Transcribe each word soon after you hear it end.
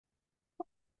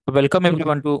Welcome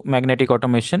everyone to Magnetic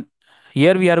Automation.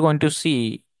 Here we are going to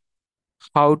see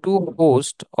how to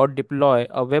host or deploy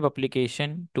a web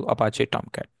application to Apache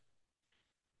Tomcat.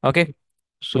 Okay.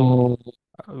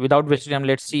 Without wasting time,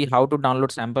 let's see how to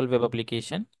download sample web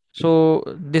application. So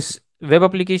this web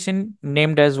application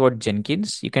named as what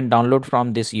Jenkins, you can download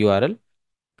from this URL.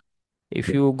 If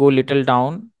you go little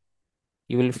down,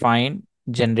 you will find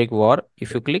generic war.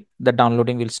 If you click, the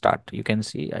downloading will start. You can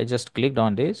see I just clicked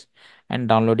on this and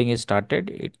downloading is started.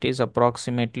 It is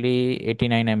approximately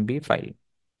 89 MB file.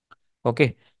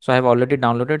 Okay, so I have already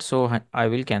downloaded, so I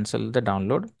will cancel the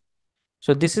download.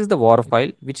 So this is the war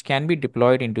file which can be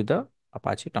deployed into the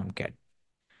Apache Tomcat.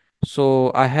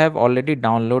 So I have already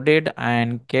downloaded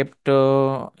and kept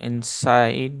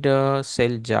inside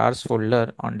cell jars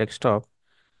folder on desktop.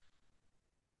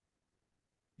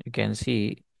 You can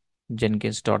see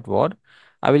jenkins.war.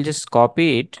 I will just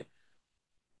copy it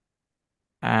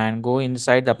and go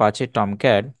inside the Apache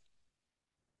Tomcat.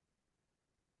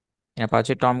 In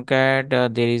Apache Tomcat,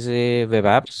 there is a web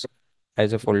apps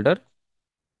as a folder.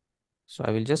 So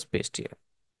I will just paste here.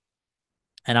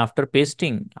 And after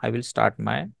pasting, I will start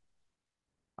my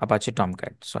Apache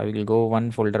Tomcat. So I will go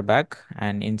one folder back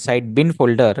and inside bin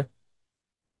folder,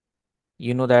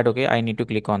 you know that, okay, I need to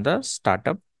click on the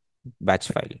startup batch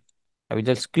file. I will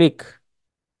just click,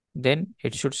 then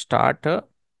it should start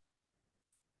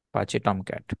Apache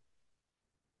Tomcat.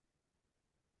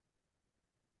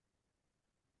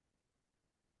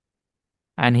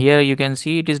 And here you can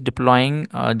see it is deploying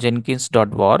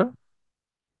jenkins.war.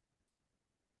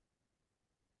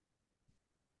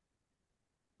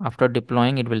 After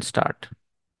deploying, it will start.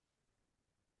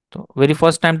 So very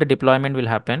first time the deployment will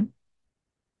happen.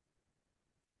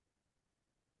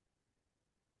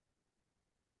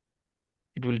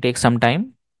 It will take some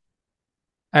time.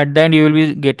 At the end, you will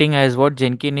be getting as what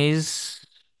Jenkins is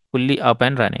fully up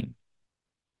and running.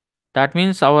 That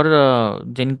means our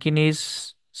Jenkins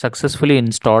is successfully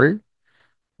installed.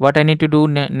 What I need to do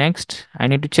next, I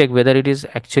need to check whether it is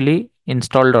actually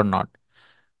installed or not.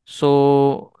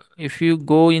 So if you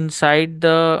go inside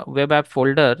the web app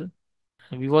folder,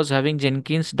 we was having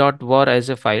jenkins.war as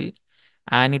a file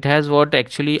and it has what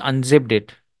actually unzipped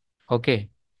it. Okay.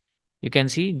 You can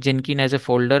see Jenkins as a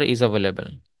folder is available.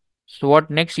 So what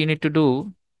next you need to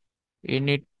do? You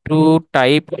need to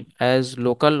type as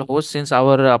local host since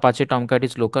our Apache Tomcat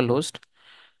is local host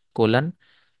colon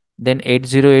then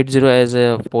 8080 as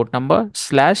a port number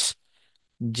slash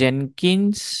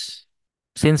Jenkins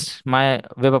since my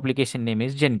web application name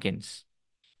is Jenkins.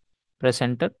 Press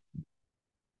enter.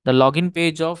 The login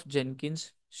page of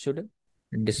Jenkins should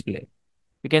display.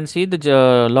 You can see the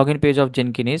login page of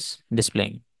Jenkins is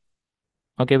displaying.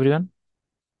 Okay, everyone.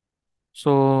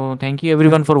 So thank you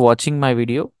everyone for watching my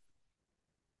video.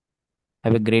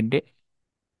 Have a great day.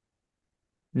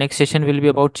 Next session will be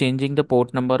about changing the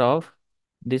port number of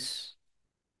this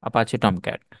Apache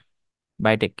Tomcat.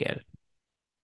 Bye, take care.